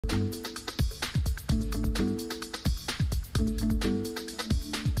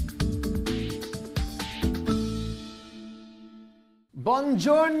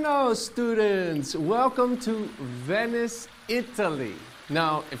Buongiorno, students! Welcome to Venice, Italy.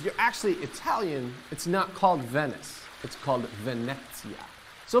 Now, if you're actually Italian, it's not called Venice. It's called Venezia.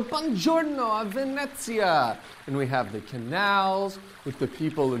 So, buongiorno a Venezia! And we have the canals with the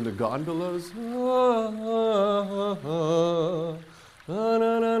people in the gondolas.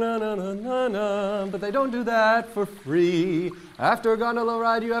 But they don't do that for free. After a gondola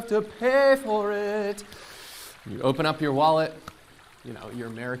ride, you have to pay for it. You open up your wallet. You know, you're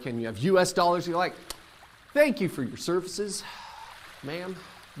American, you have US dollars, you're like, thank you for your services, ma'am,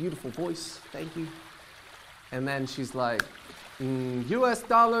 beautiful voice, thank you. And then she's like, US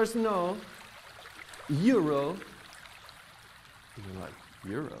dollars, no, euro. And you're like,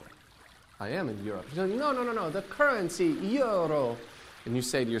 euro? I am in Europe. She's like, no, the currency, euro. And you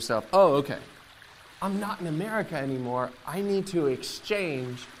say to yourself, oh, okay, I'm not in America anymore, I need to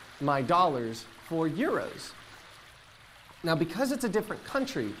exchange my dollars for euros. Now, because it's a different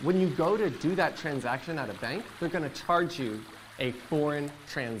country, when you go to do that transaction at a bank, they're going to charge you a foreign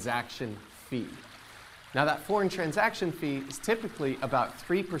transaction fee. Now, that foreign transaction fee is typically about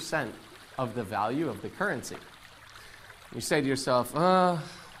 3% of the value of the currency. You say to yourself, I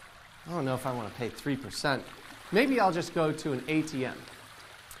don't know if I want to pay 3%. Maybe I'll just go to an ATM,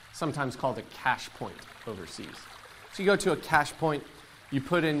 sometimes called a cash point overseas. So you go to a cash point, you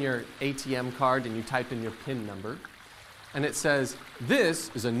put in your ATM card, and you type in your PIN number. And it says, this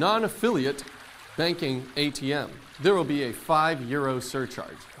is a non-affiliate banking ATM. There will be a €5 surcharge.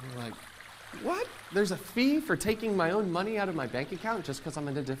 And you're like, what? There's a fee for taking my own money out of my bank account just because I'm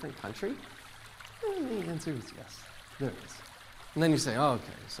in a different country? And the answer is yes, there is. And then you say, oh,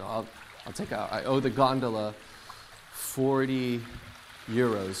 okay, so I'll take out, I owe the gondola 40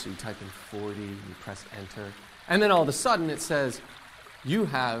 euros. So you type in 40, you press enter. And then all of a sudden it says, you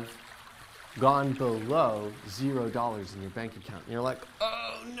have gone below $0 in your bank account. And you're like,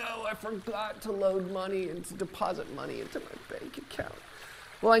 oh no, I forgot to load money and to deposit money into my bank account.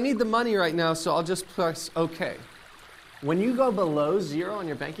 Well, I need the money right now, so I'll just press OK. When you go below 0 on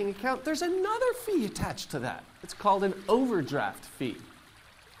your banking account, there's another fee attached to that. It's called an overdraft fee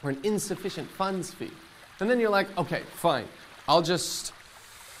or an insufficient funds fee. And then you're like, OK, fine, I'll just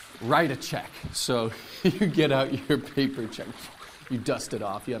write a check. So you get out your paper check. You dust it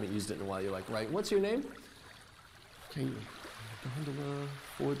off. You haven't used it in a while. You're like, right, what's your name? Okay, gondola,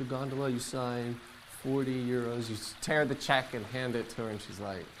 for the gondola, you sign 40 euros. You tear the check and hand it to her, and she's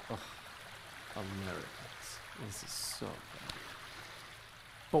like, oh, Americans, this is so bad.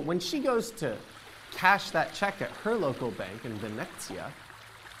 But when she goes to cash that check at her local bank in Venezia,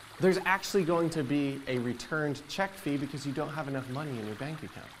 there's actually going to be a returned check fee because you don't have enough money in your bank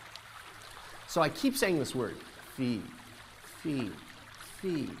account. So I keep saying this word, fee. Fee,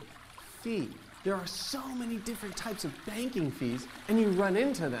 fee, fee. There are so many different types of banking fees, and you run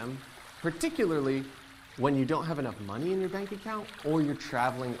into them, particularly when you don't have enough money in your bank account or you're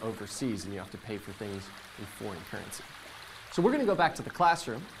traveling overseas and you have to pay for things in foreign currency. So we're going to go back to the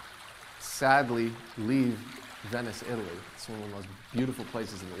classroom, sadly leave Venice, Italy. It's one of the most beautiful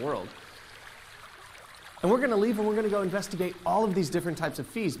places in the world. And we're going to leave and we're going to go investigate all of these different types of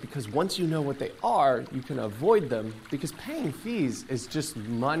fees, because once you know what they are, you can avoid them, because paying fees is just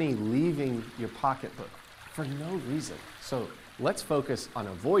money leaving your pocketbook for no reason. So let's focus on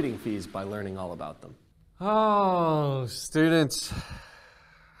avoiding fees by learning all about them. Oh, students,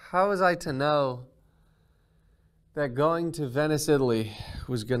 how was I to know that going to Venice, Italy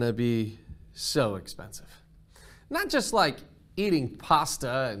was going to be so expensive? Not just like eating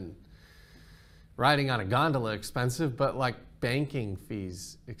pasta and riding on a gondola expensive, but like banking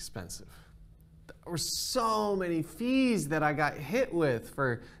fees expensive. There were so many fees that I got hit with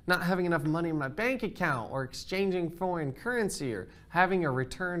for not having enough money in my bank account, or exchanging foreign currency, or having a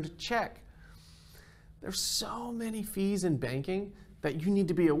returned check. There's so many fees in banking that you need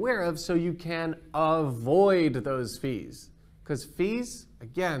to be aware of so you can avoid those fees. Because fees,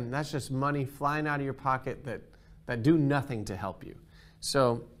 again, that's just money flying out of your pocket that do nothing to help you.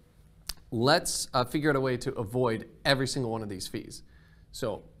 So let's figure out a way to avoid every single one of these fees.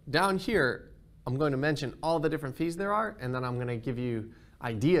 So down here, I'm going to mention all the different fees there are, and then I'm going to give you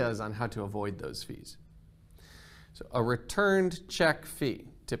ideas on how to avoid those fees. So a returned check fee,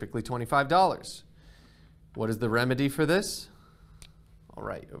 typically $25. What is the remedy for this? All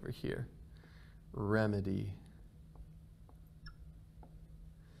right, over here, remedy.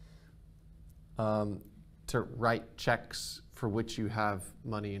 To write checks for which you have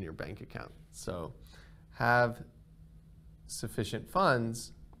money in your bank account. So have sufficient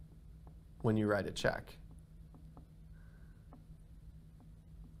funds when you write a check.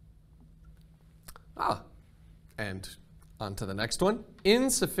 And On to the next one.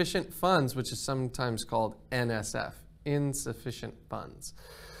 Insufficient funds, which is sometimes called NSF. Insufficient funds.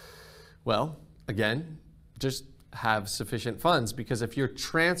 Well, again, just have sufficient funds, because if you're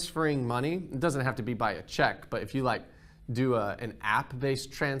transferring money, it doesn't have to be by a check, but if you like do an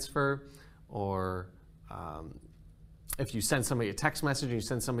app-based transfer, or if you send somebody a text message and you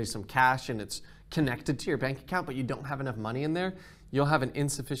send somebody some cash and it's connected to your bank account but you don't have enough money in there, you'll have an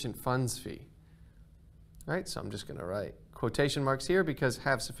insufficient funds fee. All right, so I'm just going to write quotation marks here because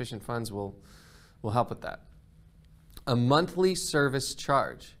have sufficient funds will help with that. A monthly service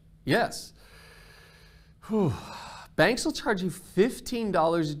charge. Yes. Whew. Banks will charge you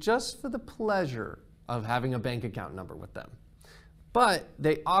 $15 just for the pleasure of having a bank account number with them. But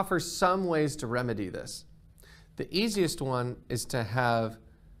they offer some ways to remedy this. The easiest one is to have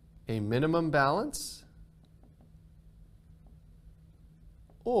a minimum balance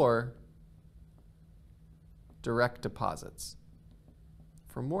or direct deposits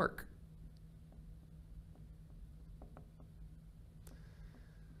from work.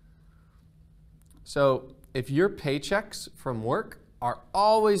 So if your paychecks from work are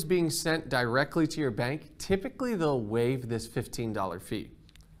always being sent directly to your bank, typically they'll waive this $15 fee,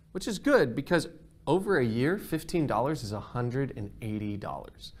 which is good because over a year, $15 is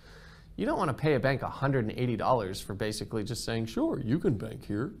 $180. You don't want to pay a bank $180 for basically just saying, sure, you can bank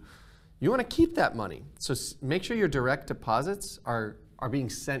here. You want to keep that money. So make sure your direct deposits are being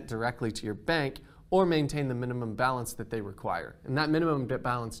sent directly to your bank or maintain the minimum balance that they require. And that minimum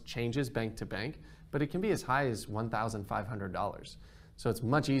balance changes bank to bank, but it can be as high as $1,500. So it's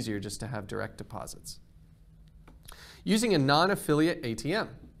much easier just to have direct deposits. Using a non-affiliate ATM.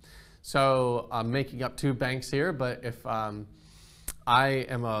 So I'm making up two banks here, but if I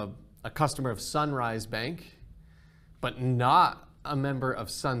am a customer of Sunrise Bank, but not a member of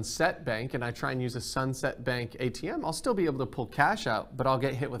Sunset Bank, and I try and use a Sunset Bank ATM, I'll still be able to pull cash out, but I'll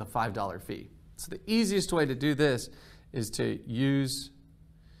get hit with a $5 fee. So the easiest way to do this is to use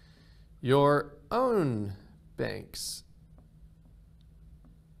your own bank's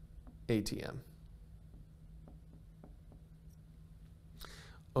ATM.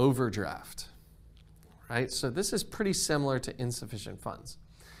 Overdraft, right? So this is pretty similar to insufficient funds.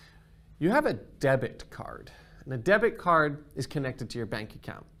 You have a debit card, and a debit card is connected to your bank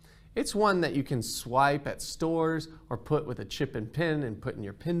account. It's one that you can swipe at stores or put with a chip and pin and put in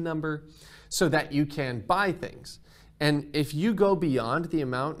your PIN number so that you can buy things. And if you go beyond the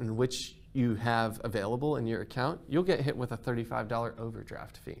amount in which you have available in your account, you'll get hit with a $35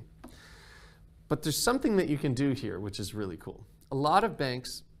 overdraft fee. But there's something that you can do here which is really cool. A lot of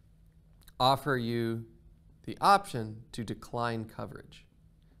banks offer you the option to decline coverage,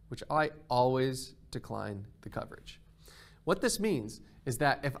 which I always decline the coverage. What this means is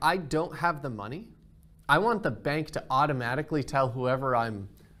that if I don't have the money, I want the bank to automatically tell whoever I'm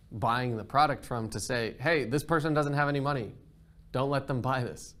buying the product from to say, hey, this person doesn't have any money. Don't let them buy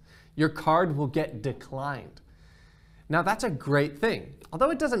this. Your card will get declined. Now that's a great thing,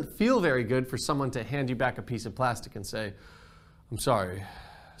 although it doesn't feel very good for someone to hand you back a piece of plastic and say, I'm sorry,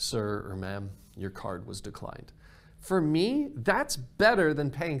 sir or ma'am, your card was declined. For me, that's better than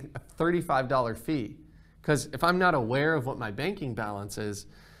paying a $35 fee, because if I'm not aware of what my banking balance is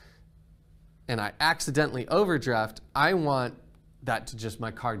and I accidentally overdraft, I want that to just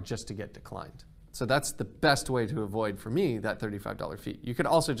my card just to get declined. So that's the best way to avoid, for me, that $35 fee. You could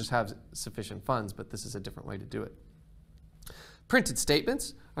also just have sufficient funds, but this is a different way to do it. Printed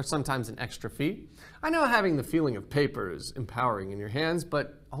statements are sometimes an extra fee. I know having the feeling of paper is empowering in your hands,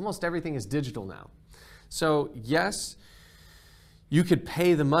 but almost everything is digital now. So yes, you could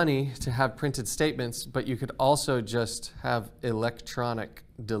pay the money to have printed statements, but you could also just have electronic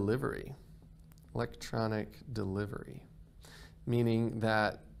delivery. Electronic delivery, meaning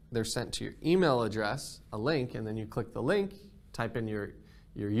that they're sent to your email address, a link, and then you click the link, type in your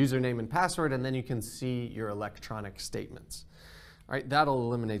username and password, and then you can see your electronic statements. All right, that'll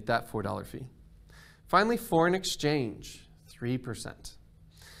eliminate that $4 fee. Finally, foreign exchange, 3%.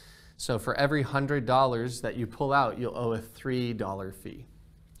 So for every $100 that you pull out, you'll owe a $3 fee.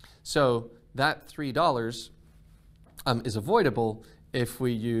 So that $3 is avoidable if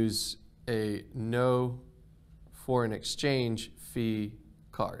we use a no foreign exchange fee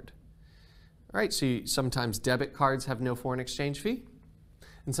card. All right, so sometimes debit cards have no foreign exchange fee,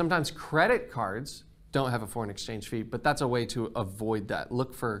 and sometimes credit cards don't have a foreign exchange fee, but that's a way to avoid that.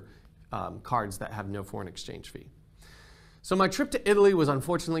 Look for cards that have no foreign exchange fee. So my trip to Italy was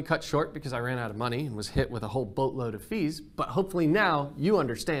unfortunately cut short because I ran out of money and was hit with a whole boatload of fees, but hopefully now you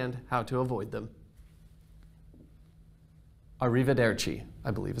understand how to avoid them. Arrivederci,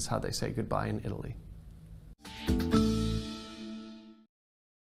 I believe is how they say goodbye in Italy.